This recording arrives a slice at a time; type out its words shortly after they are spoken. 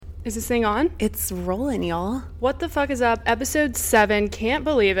Is this thing on? It's rolling, y'all. What the fuck is up? Episode 7. Can't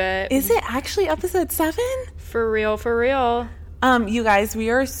believe it. Is it actually episode 7? For real, for real. You guys, we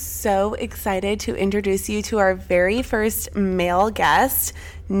are so excited to introduce you to our very first male guest,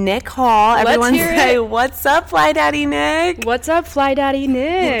 Nick Hall. Everyone say, what's up, flydaddynick? What's up,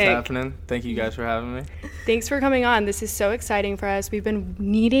 flydaddynick? What's happening? Thank you guys for having me. Thanks for coming on. This is so exciting for us. We've been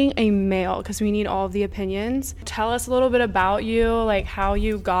needing a male because we need all of the opinions. Tell us a little bit about you, like how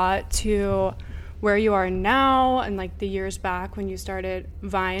you got to where you are now and like the years back when you started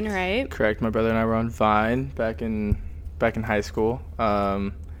Vine, right? Correct. My brother and I were on Vine back in high school.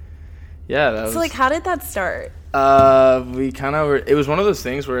 That was... So, like, how did that start? We kind of were... It was one of those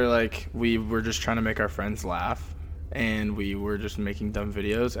things where, like, we were just trying to make our friends laugh. And we were just making dumb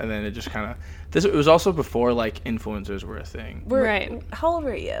videos. And then it just kind of... It was also before, like, influencers were a thing. Right. How old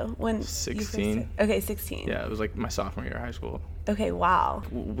were you when 16. Okay, 16. Yeah, it was, like, my sophomore year of high school. Okay, wow.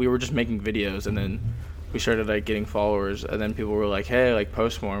 We were just making videos, and then we started, like, getting followers. And then people were like, hey, like,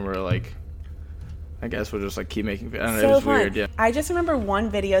 post more. And we were like... I guess we'll just like keep making videos. I don't know, it was weird, yeah. I just remember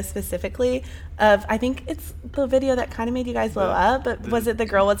one video specifically of, I think it's the video that kind of made you guys blow up, but was it the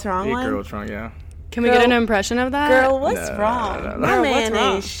Girl What's Wrong one? Girl What's Wrong, yeah. Can we get an impression of that? Girl, what's wrong? No. My man what's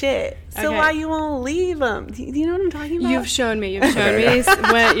wrong? ain't shit. So Okay. why you won't leave him? Do you know what I'm talking about? You've shown me.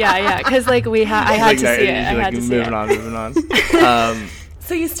 Yeah. Because like I had to see it. I had to see it. Moving on.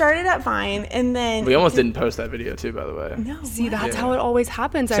 So you started at Vine, and then... We almost didn't post that video, too, by the way. No. See, that's Yeah. how it always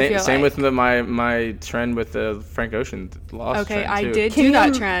happens, I feel like. Same with my trend with the Frank Ocean lost Okay, trend, I too. did do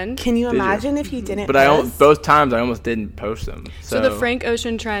that trend. Can you Did you? imagine if you didn't But post? both times I almost didn't post them. So the Frank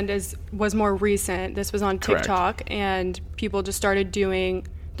Ocean trend was more recent. This was on Correct. TikTok, and people just started doing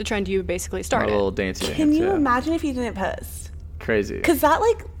the trend you basically My started. little dancing Can dance, you yeah. imagine if you didn't post? Crazy. Because that,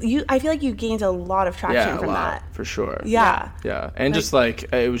 like, I feel like you gained a lot of traction Yeah, a from lot, that. for sure. Yeah. Yeah, and just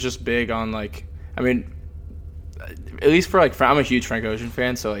like it was just big on like, I mean, at least for like, I'm a huge Frank Ocean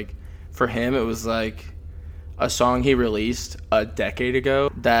fan, so like for him it was like a song he released a decade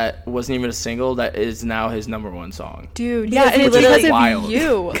ago that wasn't even a single that is now his #1 song. Dude, Yeah, yeah, and it's literally because of wild.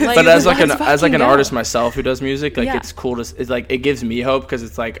 you. But as like let's an fucking go. artist myself who does music, like Yeah. it's cool to, it's like it gives me hope because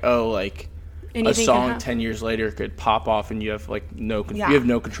it's like, oh, like Anything a can song happen. 10 years later could pop off and you have like you have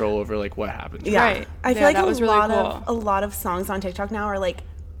no control over like what happens. Yeah. Right. I feel Yeah, like that a was really lot of songs on TikTok now are like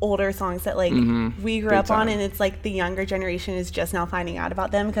older songs that like we grew Big up on, time. and it's like the younger generation is just now finding out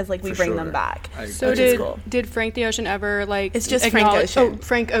about them because like we For bring sure. them back. So which is did cool. did Frank the Ocean ever like? It's just Frank acknowledge- Ocean. Oh,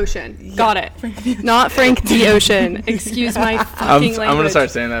 Frank Ocean. Got it. Not Frank the Ocean. Excuse my I'm fucking language. gonna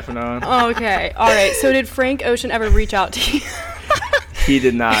start saying that from now on. Okay. All right. So did Frank Ocean ever reach out to you? He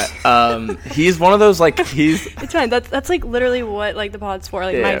did not. He's one of those like he's It's fine. That's like literally what like the pod's for.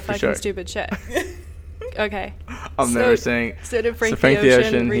 Like my Yeah, for fucking sure. stupid shit. Okay. I'm never saying. So did Frank, Frank the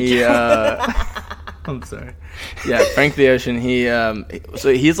Ocean reach he out? I'm sorry. Yeah, Frank the Ocean.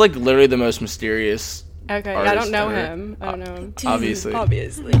 So he's like literally the most mysterious. Okay. I don't artist know ever. him. I don't know him. Obviously.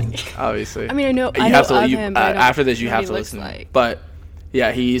 Obviously. I mean, I know. You I have know to. of him. But I don't After this, you know what have he to looks listen. like. But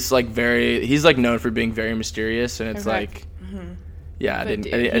yeah, he's like known for being very mysterious, and it's Okay. like. Yeah, I But didn't.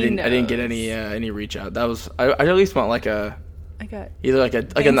 dude, I he didn't get any reach out. That was. I at least want like a. I got. Either like a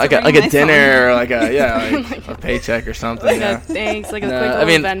for bringing my dinner or like Oh a paycheck or something. Like yeah. thanks, like a No, quick I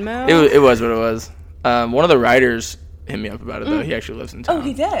little mean, Venmo. it was what it was. One of the writers hit me up about it though. He actually lives in town. Oh,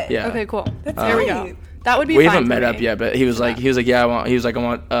 he did? Yeah. Okay, cool. That's There we great. go. That would be. We fine haven't for met me. up yet, but he was like, yeah, I want. He was like,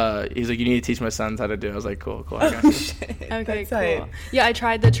 you need to teach my sons how to do it. I was like, cool, I got you. Okay, That's cool. tight. Yeah, I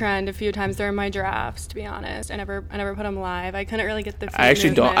tried the trend a few times during my drafts. To be honest, I never put them live. I couldn't really get the. I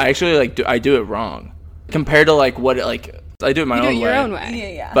actually don't. I actually like I do it wrong compared to like what like I do it my You do own it way. your own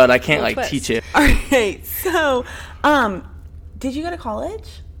way. Yeah. But I can't Little like twist. teach it. All right. So, did you go to college?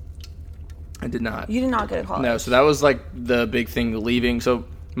 I did not. You did not go to college. No, so that was like the big thing, leaving. So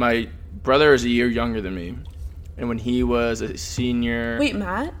my brother is a year younger than me, and when he was a senior, Wait,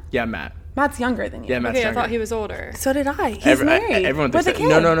 Matt? yeah, Matt, Matt's younger than you. yeah, Matt's Okay, I younger. thought he was older. So did I. He's married. Everyone with thinks a that.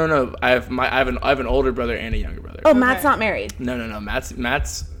 kid. No. I have an older brother and a younger brother. Oh, Matt's not married. No.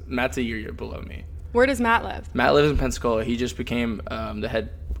 Matt's a year below me. Where does Matt live? Matt lives in Pensacola. He just became the head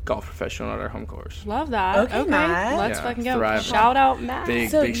golf professional at our home course. Love that. Okay, Matt. Let's Yeah, fucking go. thriving. Shout out Matt. Big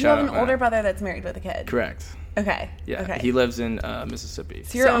So you shout have an out, Matt. older brother that's married with a kid. Correct. Okay. Yeah. Okay. He lives in Mississippi.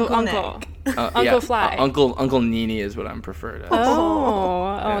 So your So uncle Nick. Uncle Fly. Uncle Nini is what I'm preferred as.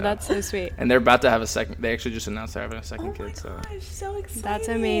 Oh, that's so sweet. And they're about to have a second. They actually just announced they're having a second Oh my kid. So gosh, so exciting. That's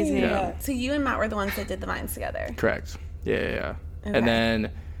amazing. Yeah. So you and Matt were the ones that did the vines together. correct. Yeah. Okay. And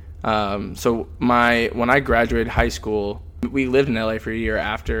then, so when I graduated high school, we lived in LA for a year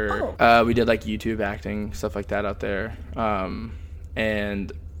after. Oh. We did like YouTube acting stuff like that out there.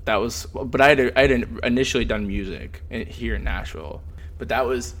 And that was, but I had initially done music here in Nashville, but that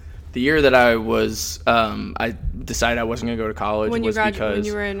was the year that I decided I wasn't going to go to college. When you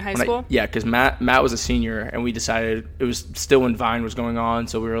were in high school? Yeah, because Matt was a senior, and we decided, it was still when Vine was going on,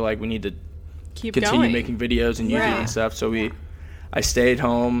 so we were like, we need to continue making videos and YouTube and stuff. So I stayed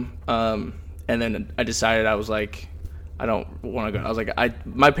home, and then I decided, I was like, I don't want to go. I was like,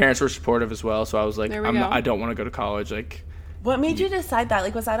 my parents were supportive as well, so I was like, I don't want to go to college. Like, what made you decide that?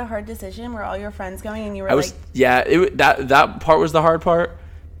 Like, was that a hard decision? Were all your friends going and you were that part was the hard part,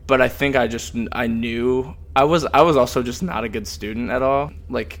 but I think I knew I was also just not a good student at all.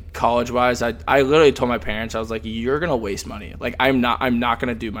 Like, college-wise, I literally told my parents, I was like, you're going to waste money. Like, I'm not going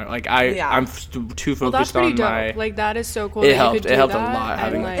to do my, like, I'm too focused that's pretty on dope. my. Like, that is so cool. It helped a lot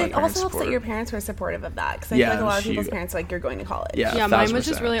having like, it also helps that your parents were supportive of that, because I feel like a lot of people's parents are like, you're going to college. Yeah, mine was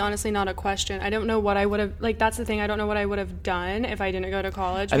just really honestly not a question. I don't know what I would have, like, that's the thing. I don't know what I would have done if I didn't go to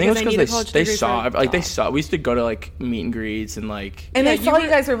college. I think it was because they saw, we used to go to, like, meet and greets and, like. And they saw you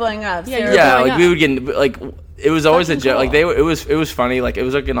guys were blowing up. Yeah, like, we would get, like, it was always a joke. Like, it was funny. Like, it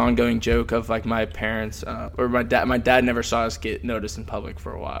was like an ongoing joke of, like, my parents or my dad. My dad never saw us get noticed in public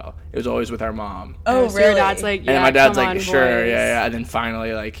for a while. It was always with our mom. Oh, so really? Your dad's like, and my dad's like, sure, yeah. And then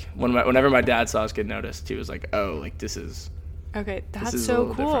finally, like, whenever my dad saw us get noticed, he was like, oh, like, this is. Okay, that's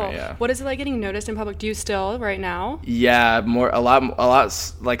so cool. Yeah. What is it like getting noticed in public? Do you still right now? Yeah, a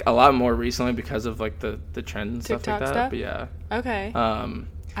lot more recently because of, like, the trend and TikTok stuff like that. Stuff? But yeah. Okay.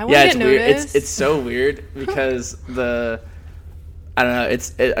 I want to get noticed. It's so weird because I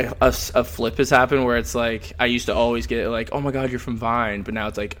don't know, a flip has happened where it's like, I used to always get like, oh my God, you're from Vine, but now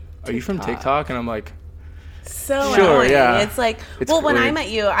it's like, are you from TikTok? And I'm like, so sure, annoying. yeah. It's like, when I met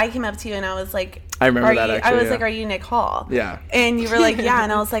you, I came up to you and I was like, I remember that actually. I was like, are you Nick Hall? Yeah. And you were like, yeah.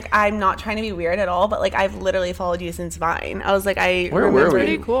 And I was like, I'm not trying to be weird at all, but like, I've literally followed you since Vine. I was like, where were we?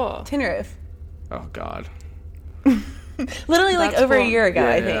 Pretty cool. Tin Roof. Oh God. Literally, like, over a year ago,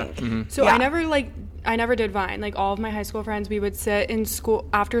 I think. Mm-hmm. So I never did Vine. Like, all of my high school friends, we would sit in school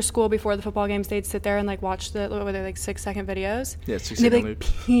after school before the football games. They'd sit there and, like, watch what were they, like, 6-second videos? Yeah, 6 second. They'd be like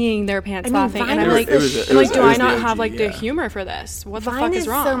peeing their pants laughing, and I'm like, do I not have like the humor for this? What the fuck is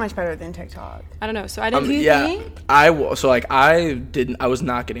wrong? Vine is so much better than TikTok. I don't know. So I didn't. Think? I was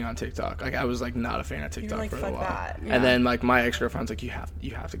not getting on TikTok. Like, I was like not a fan of TikTok for a while. That. And then like my ex girlfriend's like, you have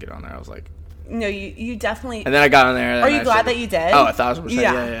to get on there. I was like. No, you definitely. And then I got on there. Are you glad that you did? Oh, 1,000%.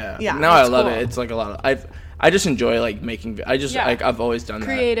 Yeah. Now I love it. It's like a lot of I just enjoy like making. Like I've always done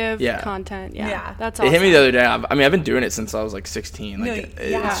creative that. content. Yeah, that's awesome. It hit me the other day. I've been doing it since I was like 16. Like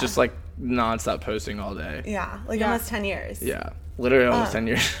no, it's just like nonstop posting all day. Yeah, like almost 10 years. Yeah, literally almost 10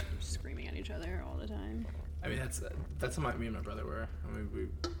 years. Screaming at each other all the time. I mean that's what me and my brother were. I mean,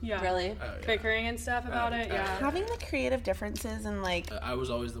 really bickering and stuff about it. Yeah, having the creative differences and like I was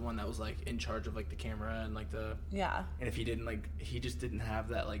always the one that was like in charge of like the camera and like the and if he just didn't have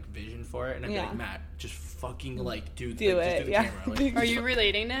that like vision for it, and I'd be like, Matt, just fucking like do it. Just do the camera. Like, are you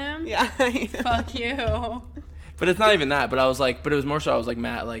relating to him? Yeah. Fuck you. But it's not even that. But I was like, but it was more so I was like,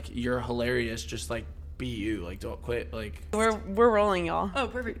 Matt, like, you're hilarious. Just like be you. Like, don't quit. Like we're rolling, y'all. Oh,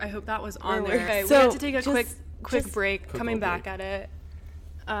 perfect. I hope that was on there. Okay, so we have to take a quick break. Coming back at it.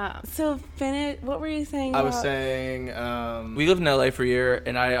 So finish. What were you saying? I was saying we lived in LA for a year,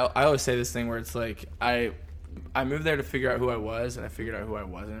 and I always say this thing where it's like I moved there to figure out who I was, and I figured out who I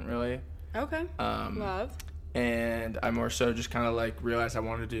wasn't really. Okay. Love. And I more so just kind of like realized I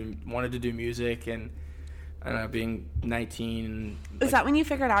wanted to do music, and I don't know, being 19. Is that when you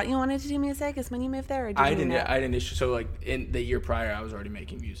figured out you wanted to do music? Is when you moved there? Or I didn't. So like in the year prior, I was already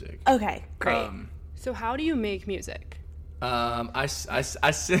making music. Okay, great. So how do you make music? I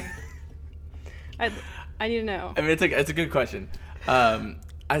need to know. I mean, it's a good question.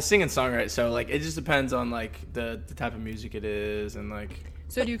 I sing and songwrite, so like it just depends on like the type of music it is, and like.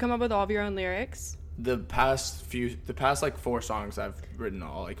 So do you come up with all of your own lyrics? The past like 4 songs I've written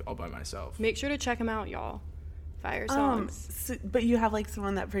all by myself. Make sure to check them out, y'all. Fire songs. But you have like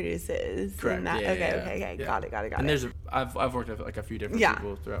someone that produces. Correct. Okay. Yeah. Got it. And I've worked with like a few different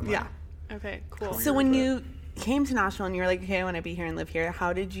people throughout my Okay, cool. So when you came to Nashville and you were like, okay, I want to be here and live here,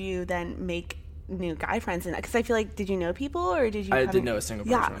 how did you then make new guy friends in that? Because I feel like, did you know people or did you? I didn't know a single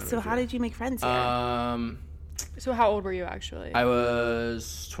person. Yeah. So how did you make friends here? So how old were you actually? I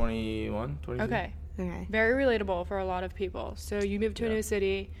was 21, 22. Okay. Very relatable for a lot of people. So you moved to a new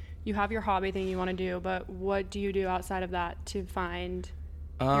city. You have your hobby thing you want to do, but what do you do outside of that to find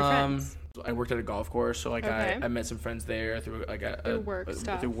your friends? I worked at a golf course, so like I met some friends there through like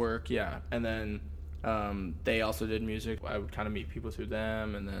through work, yeah. And then they also did music. I would kind of meet people through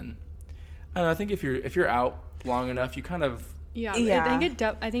them, and then I don't know. I think if you're out long enough, you kind of Yeah.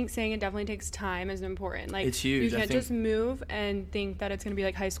 I think saying it definitely takes time is important. Like, it's huge. You can't just move and think that it's going to be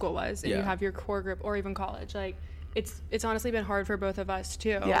like high school was, and you have your core group, or even college. Like, it's honestly been hard for both of us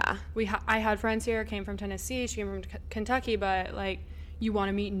too. Yeah. I had friends here, came from Tennessee, she came from Kentucky, but like, you want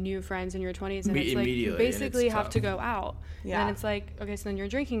to meet new friends in your 20s, and it's like you basically have to go out. Yeah. And it's like, okay, so then you're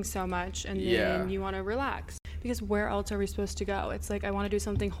drinking so much, and then you want to relax, because where else are we supposed to go? It's like, I want to do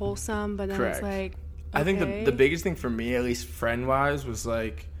something wholesome, but then it's like, okay. I think the biggest thing for me, at least friend wise, was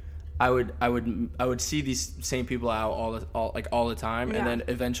like I would see these same people out all the time, and then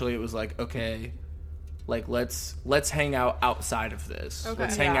eventually it was like, okay, like let's hang out outside of this. Okay.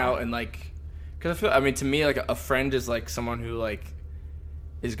 Let's hang out and like, because I mean, to me, like a friend is like someone who like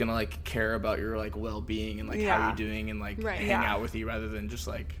is gonna like care about your like well-being and like how you're doing and like hang out with you, rather than just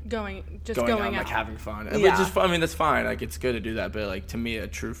like going out and like having fun. But just, I mean, that's fine, like it's good to do that, but like to me, a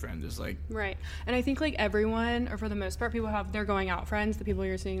true friend is like And I think like everyone, or for the most part, people have their going out friends, the people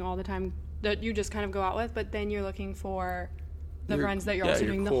you're seeing all the time that you just kind of go out with, but then you're looking for the friends that you're also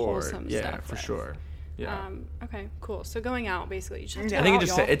doing the wholesome stuff for with. Sure. Yeah. Okay, cool. So going out, basically, you just have to I think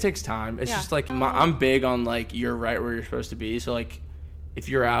it takes time. It's just like I'm big on like you're right where you're supposed to be. So like, if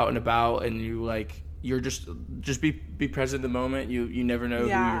you're out and about and you like, you're just be present in the moment. You never know who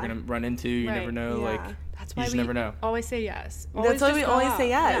you're gonna run into. You never know like. That's why you just never know. Always say yes. That's why we always say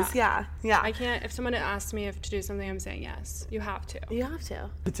yes. Yeah. I can't. If someone asks me to do something, I'm saying yes. You have to.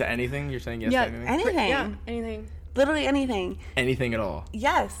 To anything, you're saying yes to anything? Anything. Yeah, anything. Literally anything. Anything at all.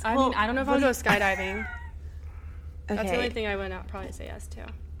 Yes. I mean, I don't know if I'll go skydiving. Okay. That's the only thing I would not probably say yes to.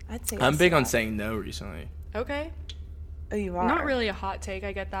 I'd say yes. I'm big on saying no recently. Okay. Oh, you are? Not really a hot take.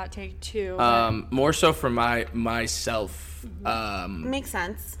 I get that take too. More so for myself. Makes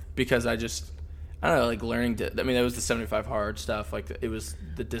sense. Because I don't know, like learning to, I mean, that was the 75 hard stuff. Like it was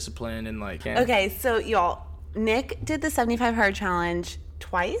the discipline and like. Okay, so y'all, Nick did the 75 hard challenge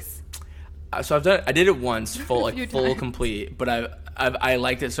twice. So I did it once, full complete. But I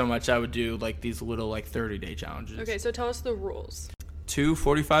liked it so much I would do like these little like 30-day challenges. Okay, so tell us the rules. 2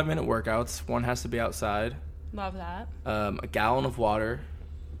 45-minute workouts. One has to be outside. Love that. A gallon of water.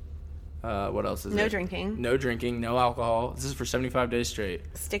 What else is No drinking. No drinking. No alcohol. This is for 75 days straight.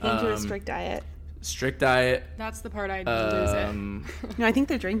 Sticking to a strict diet. Strict diet. That's the part I'd lose it. No, I think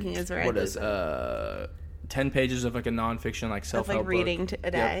the drinking is where What is 10 pages of like a nonfiction like self-help like reading book.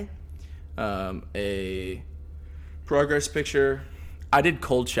 A day. Yep. A progress picture. I did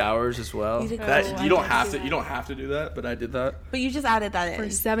cold showers as well. You don't have to do that, but I did that. But you just added that in. For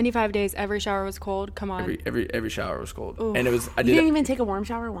 75 days, every shower was cold. Come on. Every shower was cold. Oof. And it was. You didn't even take a warm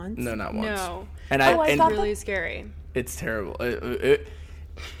shower once? No, not once. No. And it's really scary. It's terrible.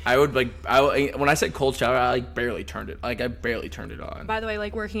 I would when I said cold shower, I barely turned it. Like I barely turned it on. By the way,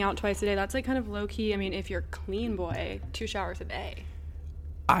 like working out twice a day, that's like kind of low key. I mean, if you're clean boy, 2 showers a day.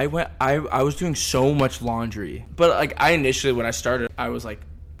 I was doing so much laundry, but like I initially when I started, I was like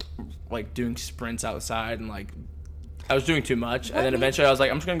doing sprints outside and like I was doing too much, and then eventually I was like,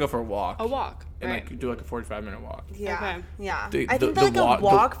 I'm just gonna go for a walk. And like do like a 45-minute walk. Yeah, okay. Yeah. I think like a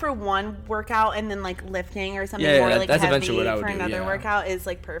walk for one workout, and then like lifting or something more like that's heavy eventually what I would for do, another workout is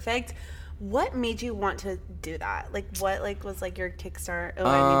like perfect. What made you want to do that? Like, what like was like your kickstart? Oh,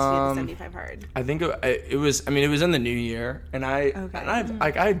 I need to do the 75 hard. I think it was. I mean, it was in the new year, and I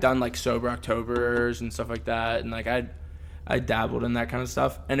had done like sober Octobers and stuff like that, and like I dabbled in that kind of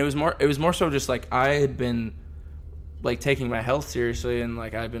stuff, and it was more so just like I had been like taking my health seriously, and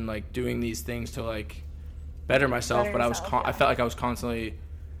like I've been like doing these things to like better myself, but I felt like I was constantly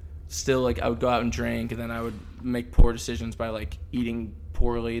still like I would go out and drink, and then I would make poor decisions by like eating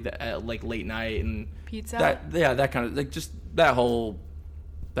poorly at like late night and pizza. That kind of like just that whole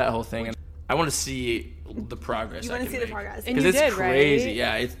thing. And I want to see the progress. You want to see the progress because it's crazy. Right?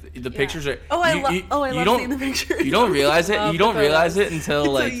 Yeah, the pictures are. I love seeing the pictures. You don't realize it. You don't realize it until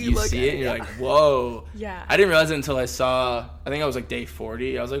like you see it. And you're like, whoa. Yeah. I didn't realize it until I saw. I think I was like day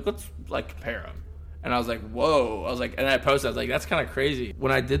 40. I was like, let's like compare them. And I was like, whoa. I was like, and I posted. I was like, that's kind of crazy.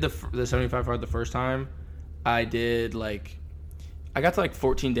 When I did the 75 hard the first time, I did like. I got to like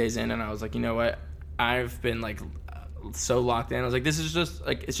 14 days in, and I was like, you know what? I've been like so locked in. I was like, this is just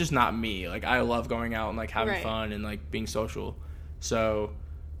like it's just not me. Like I love going out and like having fun and like being social. So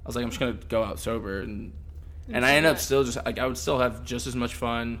I was like, I'm just gonna go out sober, and I ended up still just like I would still have just as much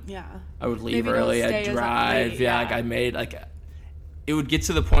fun. Yeah. I would leave early. I'd drive. Like I made like it would get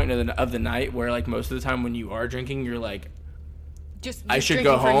to the point of the night where like most of the time when you are drinking, you're like, I should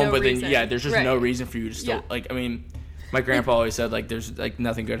go home, but then there's just no reason for you to still like. I mean. My grandpa always said, like, there's, like,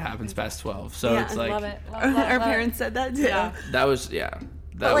 nothing good happens past 12. So it's like... Love it. Our parents said that, too. Yeah. That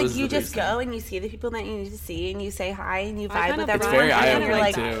But like you just go and you see the people that you need to see and you say hi and you vibe with everyone. It's very and you're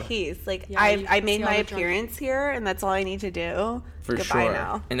eye-opening like, too. peace. Like I made my appearance here and that's all I need to do. For Goodbye sure.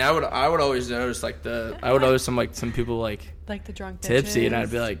 now. And I would always notice like I would notice some people like the drunk tipsy, bitches. and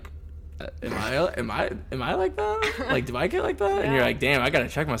I'd be like, am I like that? Like, do I get like that? And you're like, damn, I gotta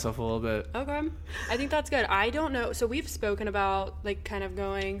check myself a little bit. Okay, I think that's good. I don't know. So we've spoken about like kind of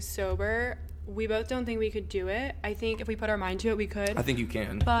going sober. We both don't think we could do it. I think if we put our mind to it, we could. I think you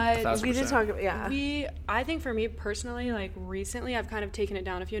can. But 1,000%. We did talk about I think for me personally, like recently, I've kind of taken it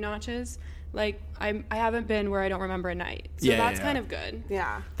down a few notches. Like I haven't been where I don't remember a night, so that's kind of good.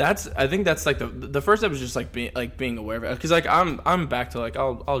 Yeah, I think that's like the first step is just like being aware of it, because like I'm back to like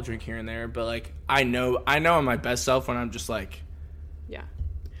I'll drink here and there, but like I know I'm my best self when I'm just like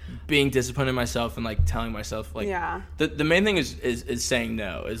being disciplined in myself and like telling myself like the main thing is saying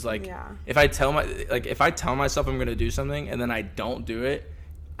no, is like if I tell myself I'm gonna do something and then I don't do it,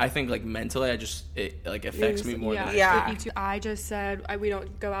 I think like mentally it like affects me more than I just said we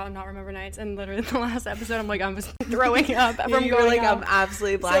don't go out and not remember nights, and literally the last episode I'm like, I was throwing up from you were like out. I'm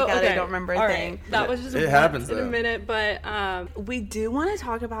absolutely blackout. I don't remember a thing. Right. That was just it happens in a minute, but we do want to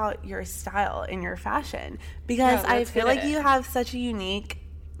talk about your style and your fashion, because I feel like you have such a unique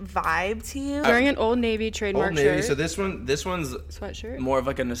vibe to you. Wearing an Old Navy trademark shirt. So this one's sweatshirt, more of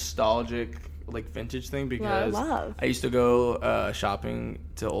like a nostalgic like vintage thing, because I used to go shopping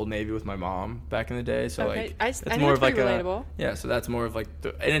to Old Navy with my mom back in the day. So like it's more of like relatable. So that's more of like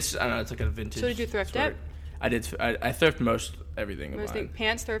and it's, I don't know, it's like a vintage. So did you thrift it? I did. I thrift most everything.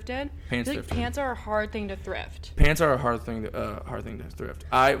 Pants thrifted. Pants are a hard thing to thrift. Pants are a hard thing to thrift.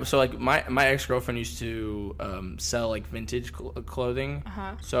 My ex-girlfriend used to sell like vintage clothing.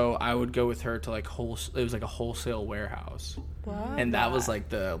 So I would go with her to like it was like a wholesale warehouse. And that was like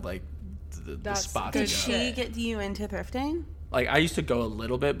the spot. Did she get you into thrifting? Like I used to go a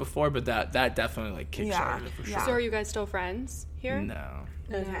little bit before, but that definitely like kickstarted it for sure. So are you guys still friends here? No.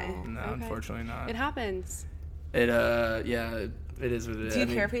 Okay. No, unfortunately not. It happens. It it is what it is. Do you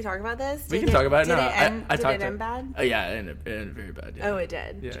care if we talk about this? We can talk about it. Did No, it end bad? Oh yeah, it ended very bad. Yeah. Oh, it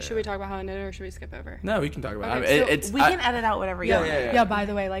did. Yeah, should we talk about how it ended, or should we skip over? No, we can talk about it. We can edit out whatever you want. Yeah. By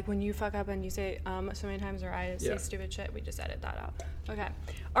the way, like when you fuck up and you say so many times, or I say stupid shit, we just edit that out. Okay.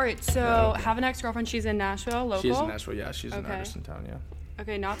 All right. So have an ex-girlfriend. She's in Nashville, local. She's in Nashville. Yeah, she's an artist in town. Yeah.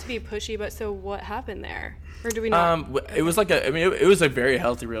 Okay, not to be pushy, but so what happened there? Or do we not? It was like it was a very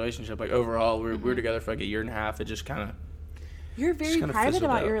healthy relationship. Like overall, we were together for like a year and a half. It just kind of. You're very private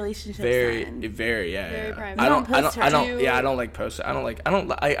about your relationship. Very private. I don't like post it.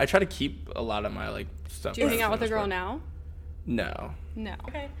 I try to keep a lot of my like stuff. Do you hang out with a girl now? No.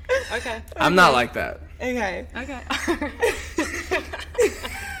 Okay. I'm not like that. Okay.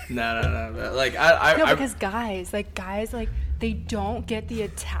 No. Like because guys they don't get the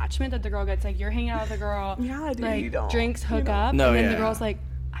attachment that the girl gets. Like you're hanging out with a girl. Yeah, dude, like, you don't. Drinks hook up. No, and then the girl's like,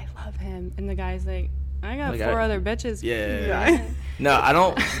 I love him, and the guy's like, I got like 4 other bitches. Yeah. No, I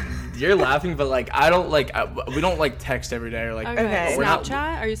don't. You're laughing, but like I don't like. We don't like text every day or like. Okay.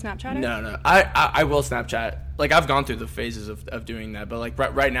 Snapchat? Are you Snapchatting? No. I will Snapchat. Like I've gone through the phases of doing that, but like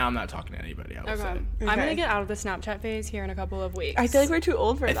right now I'm not talking to anybody. I would say. I'm gonna get out of the Snapchat phase here in a couple of weeks. I feel like we're too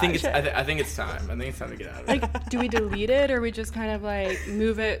old for that. I think it's time. I think it's time to get out of it. Like, do we delete it or we just kind of like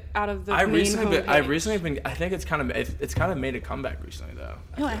move it out of the I think it's kind of made a comeback recently though.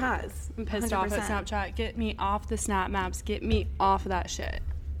 No, it has. I'm pissed off at Snapchat. Get me off the Snap Maps. Get me off of that shit.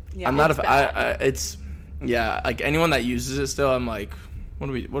 Yeah, I'm not like anyone that uses it still, I'm like, what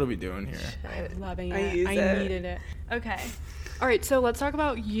are we doing here? I'm loving it. I needed it. Okay. All right, so let's talk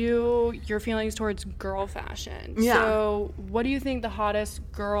about your feelings towards girl fashion. Yeah. So what do you think the hottest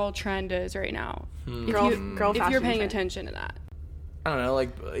girl trend is right now? Girl fashion. If you're paying trend. attention to that. I don't know, like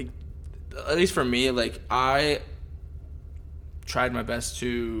at least for me, like I tried my best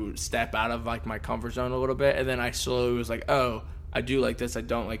to step out of like my comfort zone a little bit, and then I slowly was like, oh, I do like this, I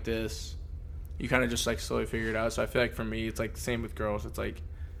don't like this. You kind of just like slowly figure it out. So I feel like for me, it's like same with girls. It's like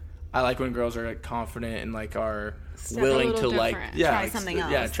I like when girls are like confident and like are willing to like try something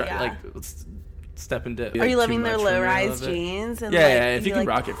else. Let's step and dip. Are you loving their low rise jeans? And if you can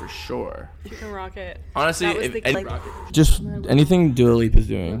rock it for sure. If you can rock it. Honestly, just anything Dua Lipa is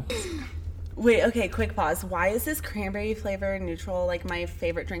doing. Wait, okay, quick pause. Why is this cranberry flavor neutral like my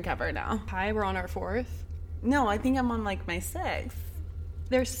favorite drink ever now? Hi, we're on our 4th. No, I think I'm on like my 6th.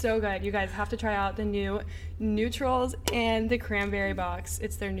 They're so good. You guys have to try out the new neutrals and the cranberry box.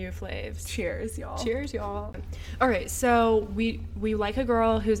 It's their new flavs. Cheers, y'all. Cheers, y'all. All right, so we like a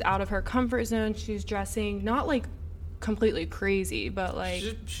girl who's out of her comfort zone. She's dressing not like completely crazy, but like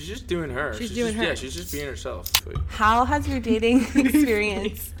she's just doing her. She's doing her. Yeah, she's just being herself. How has your dating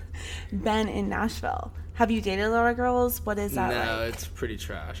experience been in Nashville? Have you dated a lot of girls? What is that like? No, it's pretty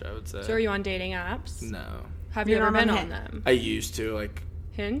trash, I would say. So are you on dating apps? No. Have you ever been on them? I used to, like...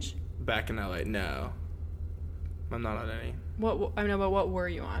 Hinge? Back in LA, no. I'm not on any. I know, but what were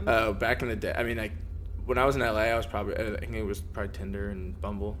you on? Oh, back in the day. I mean, like, when I was in LA, I think it was probably Tinder and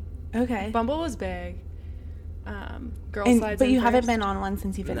Bumble. Okay. Bumble was big. Girl Slides. But you haven't been on one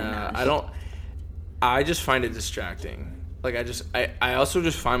since you've been in Nashville. I don't. I just find it distracting. Like, I also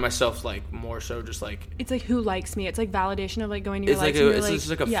just find myself, like, more so just, like... It's, like, who likes me? It's, like, validation of, like, going to your likes. It's just,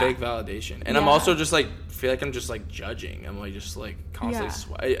 like, a fake validation. And I'm also just, like, feel like I'm just, like, judging. I'm, like, just, like,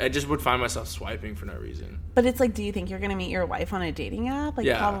 constantly... I just would find myself swiping for no reason. But it's, like, do you think you're going to meet your wife on a dating app?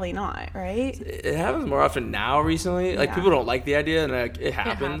 Like, probably not, right? It happens more often now recently. Like, people don't like the idea, and, like, it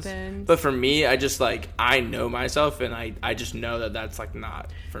happens. But for me, I just, like, I know myself, and I just know that that's, like,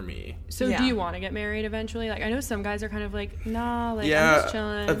 not for me. So do you want to get married eventually? Like, I know some guys are kind of like, nah, like, I'm just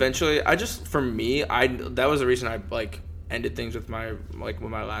chilling. Eventually. For me, that was the reason I, like, ended things with my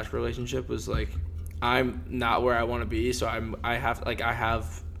last relationship was, like, I'm not where I want to be, so I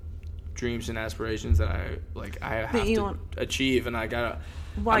have dreams and aspirations that I have to achieve, and I gotta...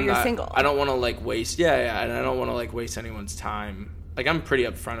 While you're single. I don't want to, like, waste... Yeah, and I don't want to, like, waste anyone's time. Like, I'm pretty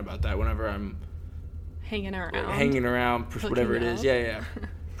upfront about that whenever I'm... Hanging around, whatever it is. Yeah.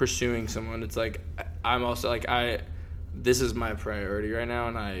 Pursuing someone, it's like I'm also like this is my priority right now,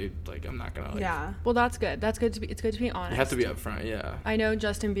 and I'm not gonna like well, that's good. It's good to be honest. You have to be upfront. Yeah, I know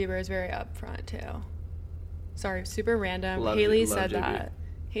Justin Bieber is very upfront too. Sorry, super random. Love Haley JB. said that.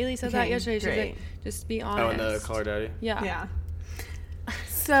 Haley said that yesterday. She's like, just be honest. Oh, and the Color Daddy. Yeah.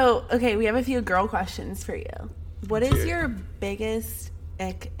 So okay, we have a few girl questions for you. What is your biggest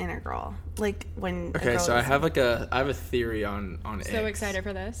ick in a girl? Like when I have a theory on icks. So excited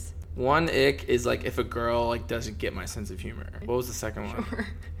for this. One ick is like if a girl like doesn't get my sense of humor. What was the second one? Sure.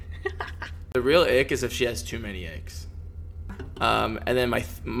 The real ick is if she has too many icks. And then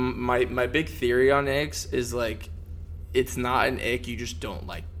my big theory on icks is like it's not an ick, you just don't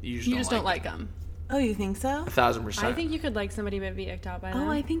like don't like them. Oh, you think so? 1,000%. I think you could like somebody but be icked out by them.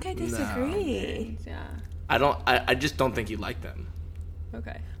 Oh, I think I disagree. No. Yeah. I just don't think you like them.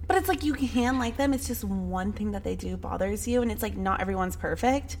 Okay. But it's like you can like them. It's just one thing that they do bothers you, and it's like not everyone's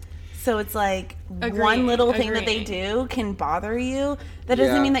perfect. So it's like one little thing that they do can bother you. That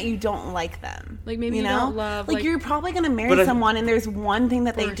doesn't mean that you don't like them. Like maybe you don't love. Like you're probably gonna marry someone, and there's one thing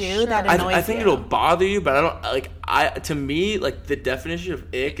that they do that annoys you. I think it'll bother you, but I don't like. To me, like the definition of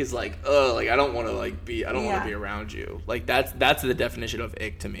ick is like, like I don't want to like be. I don't want to be around you. Like that's the definition of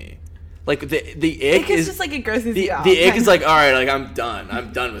ick to me. Like the ick is just like it grosses you out. The ick is like, all right, like I'm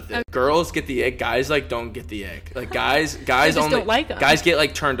done with it. Girls get the ick, guys like don't get the ick. Like guys only don't like them. Guys get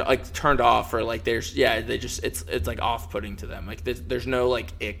like turned off, or like they just it's like off-putting to them. Like there's no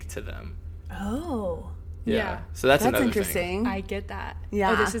like ick to them. Oh. Yeah. So that's another interesting. thing. I get that.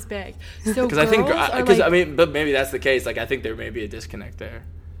 Yeah. Oh, this is big. So because I think but maybe that's the case. Like I think there may be a disconnect there.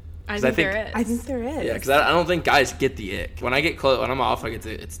 I think there is. Yeah, because I don't think guys get the ick. When I get close, when I'm off, like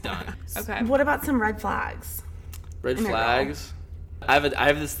it's done. Okay. What about some red flags? Red flags. I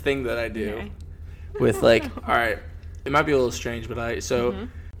have this thing that I do with like, all right, it might be a little strange, but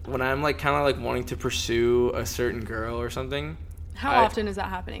when I'm like kind of like wanting to pursue a certain girl or something. How often is that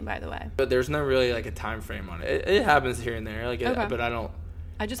happening, by the way? But there's no really like a time frame on it. It happens here and there, like, but I don't.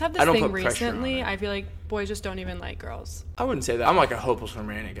 I just have this thing recently. I feel like boys just don't even like girls. I wouldn't say that. I'm like a hopeless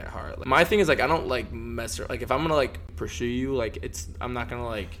romantic at heart. Like, my thing is like I don't like mess around. Like if I'm gonna like pursue you, like I'm not gonna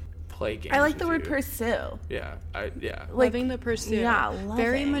like play games. I like the word pursue. Yeah, Loving the pursuit. Yeah, loving.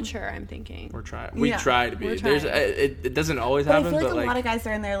 Very mature. I'm thinking. We're trying. We try to be. There's it doesn't always happen. I feel like but a lot of guys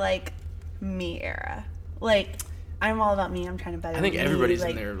are in their like me era. Like I'm all about me. I'm trying to better. I think me. everybody's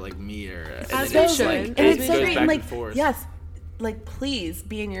like, in their like me era. As they should. And it's so great. Like forth. yes. Like please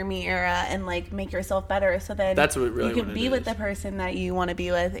be in your me era and like make yourself better so then that's what really you can be with the person that you want to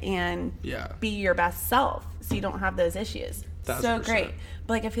be with and be your best self so you don't have those issues. 1,000%. So great.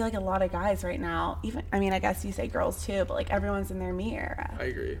 But like I feel like a lot of guys right now, even I mean I guess you say girls too, but like everyone's in their me era. I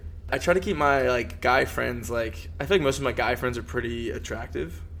agree. I try to keep my like guy friends like I feel like most of my guy friends are pretty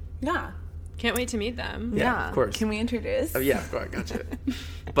attractive. Yeah. Can't wait to meet them. Yeah, of course. Can we introduce? Oh, yeah, of course, gotcha.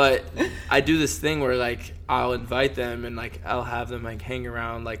 But I do this thing where, like, I'll invite them and, like, I'll have them, like, hang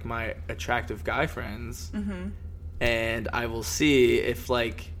around, like, my attractive guy friends. Mm-hmm. And I will see if,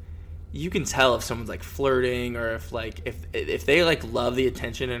 like, you can tell if someone's, like, flirting or if, like, if they, like, love the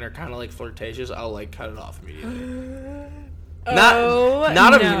attention and are kind of, like, flirtatious, I'll, like, cut it off immediately.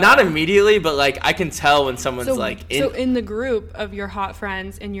 Not immediately, but like I can tell when someone's so in the group of your hot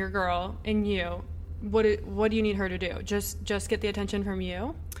friends and your girl and you, what do you need her to do? Just get the attention from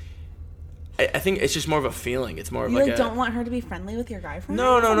you? I think it's just more of a feeling. It's more of you like don't want her to be friendly with your guy friend?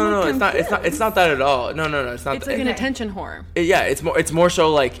 No. It's not that at all. No. It's not. It's like an attention whore. It's more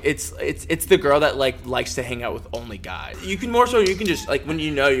so like it's the girl that like likes to hang out with only guys. You can just like when you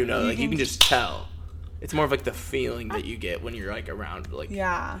know like you can just tell. It's more of like the feeling that you get when you're like around like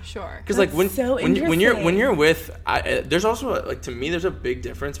sure. Because like when you're with there's also like to me there's a big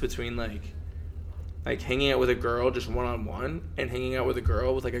difference between like hanging out with a girl just one-on-one and hanging out with a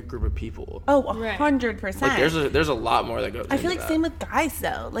girl with like a group of people. Oh, 100%. Like there's a lot more that goes I feel like that. Same with guys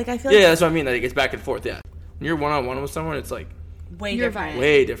though. Like I feel like that's what I mean. Like it's back and forth. Yeah, when you're one-on-one with someone, it's like way different.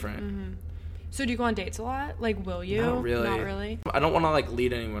 Mm-hmm. So do you go on dates a lot? Like, will you? Not really. Not really. I don't want to like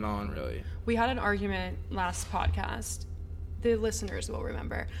lead anyone on really. We had an argument last podcast. The listeners will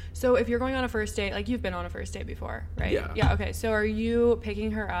remember. So if you're going on a first date, like you've been on a first date before, right? Yeah. Okay. So are you picking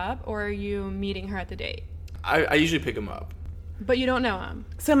her up or are you meeting her at the date? I usually pick him up. But you don't know him.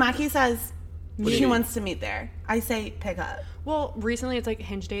 So Mackie says she wants to meet there. I say pick up. Well, recently it's like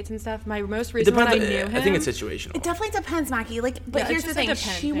Hinge dates and stuff. My most recent one, I knew him. I think it's situational. It definitely depends, Mackie. But here's the thing.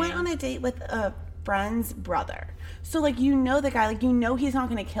 She went on a date with a friend's brother. So, like, you know the guy. Like, you know he's not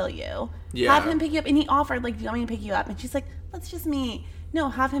going to kill you. Yeah. Have him pick you up. And he offered, like, do you want me to pick you up? And she's like, let's just meet. No,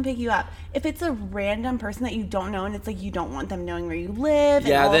 have him pick you up. If it's a random person that you don't know and it's, like, you don't want them knowing where you live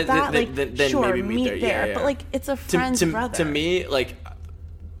and all that, then sure, maybe meet there. Yeah. But, like, it's a friend's brother. To me, like,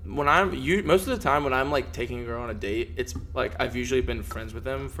 most of the time when I'm, like, taking a girl on a date, it's, like, I've usually been friends with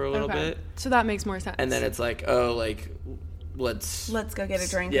them for a little bit. So that makes more sense. And then it's like, oh, like... Let's go get a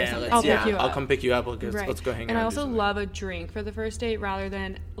drink. Yeah, or something. I'll come pick you up. Let's go hang out. And I also love a drink for the first date rather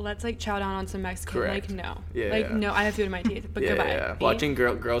than let's like chow down on some Mexican. Correct. Like no, no, I have food in my teeth. But goodbye. Yeah. Watching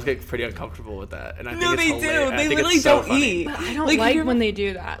girls get pretty uncomfortable with that, and I think it's hilarious. do. They literally don't eat. But I don't like when they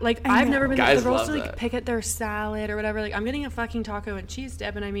do that. Like I've never been the girls to like that. pick at their salad or whatever. Like I'm getting a fucking taco and cheese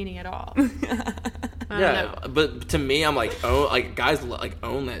dip and I'm eating it all. But to me, I'm like, guys like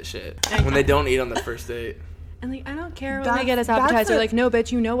own that shit when they don't eat on the first date. And like I don't care when they get us appetizer. Like no,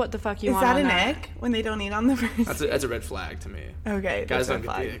 bitch, you know what the fuck you want. Is that an ick when they don't eat on the first? That's a red flag to me. Okay, guys don't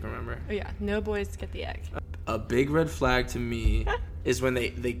get the ick. Remember? Oh yeah, no boys get the ick. A big red flag to me is when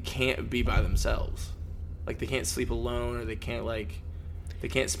they can't be by themselves, like they can't sleep alone or they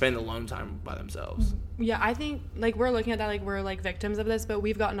can't spend alone time by themselves. Yeah, I think like we're looking at that like we're like victims of this, but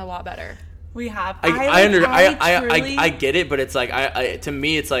we've gotten a lot better. We have. I get it, but it's like to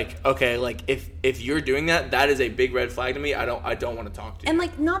me it's like okay, like if you're doing that is a big red flag to me. I don't want to talk to you. And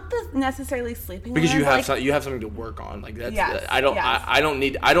like not necessarily sleeping because alone, you have something to work on. Like that's I don't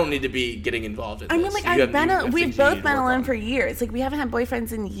need to be getting involved in this. I mean like we've both been alone for years. Like we haven't had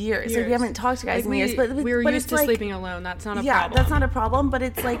boyfriends in years. Like we haven't talked to guys in years. But we were used to sleeping alone. That's not a problem. Yeah, that's not a problem. But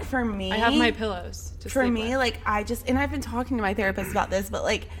it's like for me, I have my pillows. For me, like and I've been talking to my therapist about this, but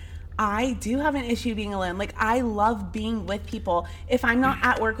like. I do have an issue being alone. Like, I love being with people. If I'm not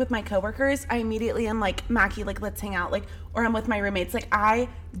at work with my coworkers, I immediately am like, Mackie, like, let's hang out. Like, or I'm with my roommates. Like, I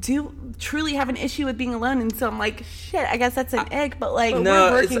do truly have an issue with being alone. And so I'm like, shit, I guess that's an ick. But, like,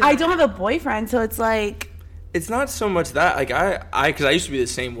 I don't have a boyfriend. So it's like... It's not so much that. Like, because I used to be the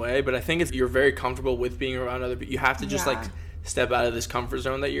same way. But I think you're very comfortable with being around other people. You have to just, like... step out of this comfort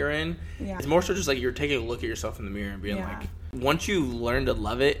zone that you're in. Yeah. It's more so just like you're taking a look at yourself in the mirror and being like, once you learn to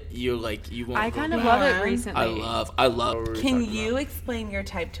love it, you won't. I kind of love it recently. I love. Can you explain your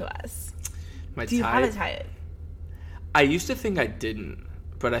type to us? Do you have a type? I used to think I didn't,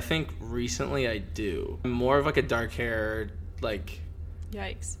 but I think recently I do. I'm more of like a dark hair, like.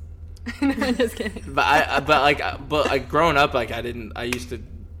 Yikes! I'm just kidding. But growing up, like I didn't. I used to.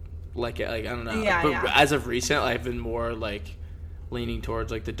 Like I don't know. Yeah, but as of recent, I've been more like leaning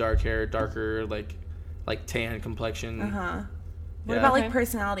towards like the darker, like tan complexion. What about like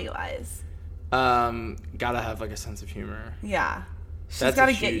personality wise? Gotta have like a sense of humor. Yeah. She's got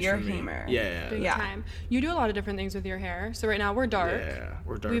to get your humor. Yeah. Big time. You do a lot of different things with your hair. So right now we're dark. Yeah,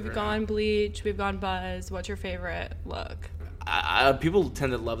 we're dark. We've gone bleach. We've gone buzz. What's your favorite look? People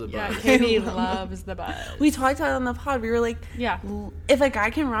tend to love the buzz. Yeah, Katie loves the buzz. We talked about it on the pod. We were like, if a guy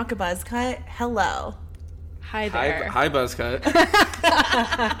can rock a buzz cut, hello. Hi there. Hi buzz cut.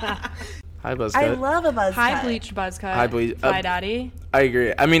 Hi buzz cut. I love a buzz cut. Hi bleached buzz cut. Hi bleach. Fly daddy. I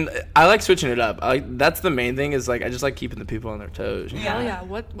agree. I mean, I like switching it up. That's the main thing. Is like I just like keeping the people on their toes. Hell yeah.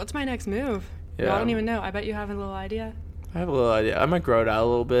 What's my next move? Yeah. Y'all don't even know. I bet you have a little idea. I have a little idea. I might grow it out a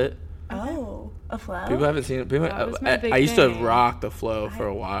little bit. Oh. A flow? People haven't seen it. I used to rock the flow for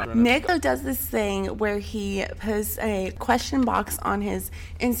a while. Nick does this thing where he posts a question box on his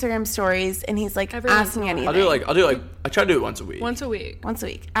Instagram stories, and he's like, ask me anything. I try to do it once a week. Once a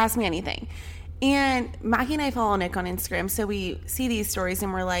week. Ask me anything. And Mackie and I follow Nick on Instagram, so we see these stories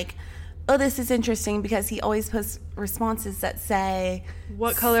and we're like, oh, this is interesting, because he always posts responses that say,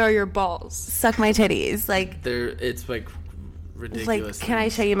 what color are your balls? Suck my titties. Like, it's like ridiculous. Like, can I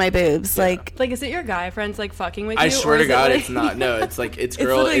show you my boobs? Yeah. Like, is it your guy friends like fucking with you? I swear to God, it's not. No, it's like it's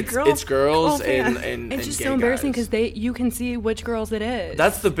girls and it's just gay so embarrassing guys. because you can see which girls it is.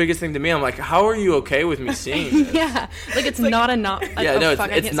 That's the biggest thing to me. I'm like, how are you okay with me seeing this? Yeah, like it's not anonymous. Yeah, no,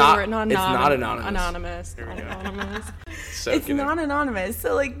 it's not anonymous. Anonymous. So it's not anonymous.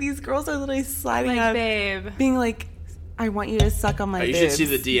 So like these girls are literally sliding up, babe, being like, I want you to suck on my boobs. You should see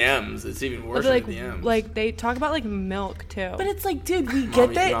the DMs. It's even worse than the DMs. Like, they talk about, like, milk, too. But it's like, dude, we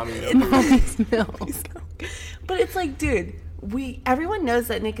get that. Mommy's milk. But it's like, dude, everyone knows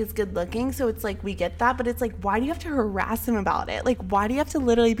that Nick is good looking, so it's like, we get that. But it's like, why do you have to harass him about it? Like, why do you have to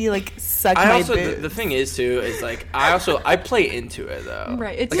literally be like, suck my boobs? The thing is, too, is like, I play into it, though.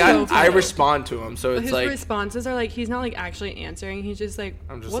 Right. It's like, I respond to him, so it's his like. His responses are like, he's not like actually answering. He's just like,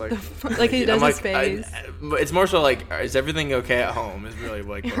 I'm just what like, the fuck? Like, he does his face. It's more so like, is everything okay at home? Is really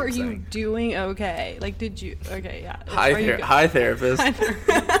like, what are I'm you saying. Doing okay? Like, did you? Okay, yeah. Hi, therapist.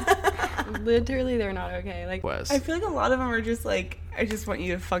 Literally, they're not okay. Like, I feel like a lot of them are just like, I just want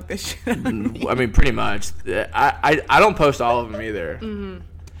you to fuck this shit out of me. I mean, pretty much. I don't post all of them either.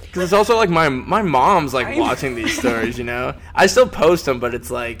 Because it's also like my mom's like watching these stories, you know? I still post them, but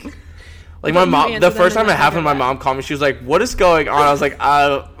it's like my mom, the first time it happened, my mom called me. She was like, what is going on? I was like, I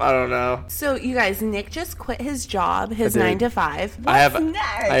don't know. So, you guys, Nick just quit his job, his 9 to 5. What's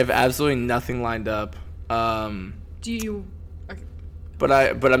next? I have absolutely nothing lined up. Do you...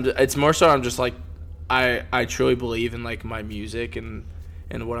 It's more so I'm just like, I truly believe in like my music and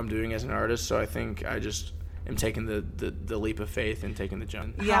what I'm doing as an artist. So I think I just am taking the leap of faith and taking the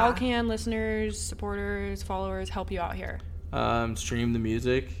jump. Yeah. How can listeners, supporters, followers help you out here? Stream the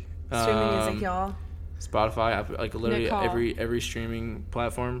music. Stream the music, y'all. Spotify, like literally every streaming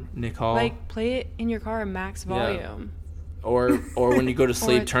platform. Nick Hall. Like play it in your car at max volume. Yeah. Or when you go to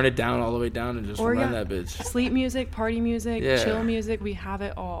sleep, turn it down all the way down and just run that bitch. Sleep music, party music, chill music, we have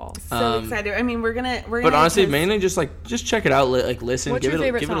it all. So excited. I mean, we're gonna But honestly, mainly just check it out, like listen, What's give your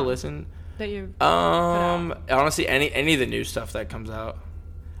it a listen. That you honestly any of the new stuff that comes out.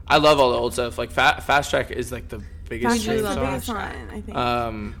 I love all the old stuff. Like Fast Track is like the biggest song, I think.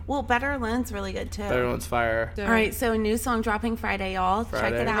 Well, Better Alone really good too. Better Alone's fire. All right, so a new song dropping Friday, y'all.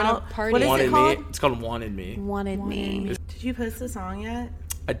 Check it out. What is it called? It's called Wanted Me. Wanted Me. Did you post the song yet?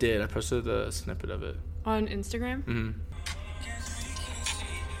 I did. I posted a snippet of it on Instagram. Mm-hmm.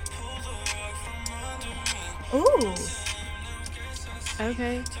 Ooh.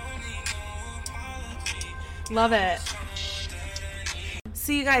 Okay. Love it.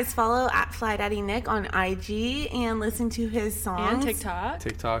 So you guys follow at flydaddynick on IG and listen to his songs. And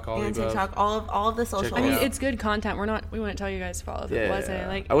TikTok. All of the socials. I mean, it's good content. We wouldn't tell you guys to follow if it wasn't.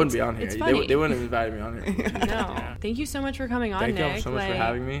 Like, I wouldn't be on here. It's funny. They wouldn't have invited me on here. No. Yeah. Thank you so much for coming on, Nick. Thank you so much for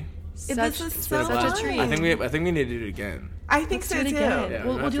having me. This is such a treat. I think we need to do it again. I think so too. Yeah,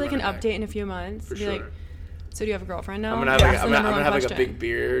 we'll do like an update in a few months. For sure. So do you have a girlfriend now? I'm gonna have like a big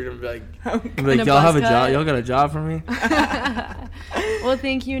beard and be like, y'all have a job? Y'all got a job for me? Well,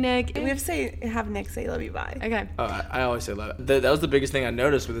 thank you, Nick. We have to have Nick say love you bye. Okay. I always say love. That was the biggest thing I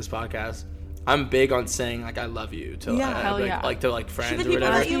noticed with this podcast. I'm big on saying like I love you to like friends or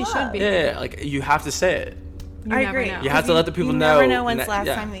whatever. You should be. Yeah, like you have to say it. I agree. You have to let the people know. You never know when's the last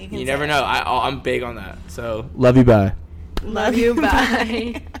time that you can say it. You never know. I'm big on that. So love you, bye. Love you,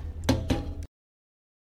 bye.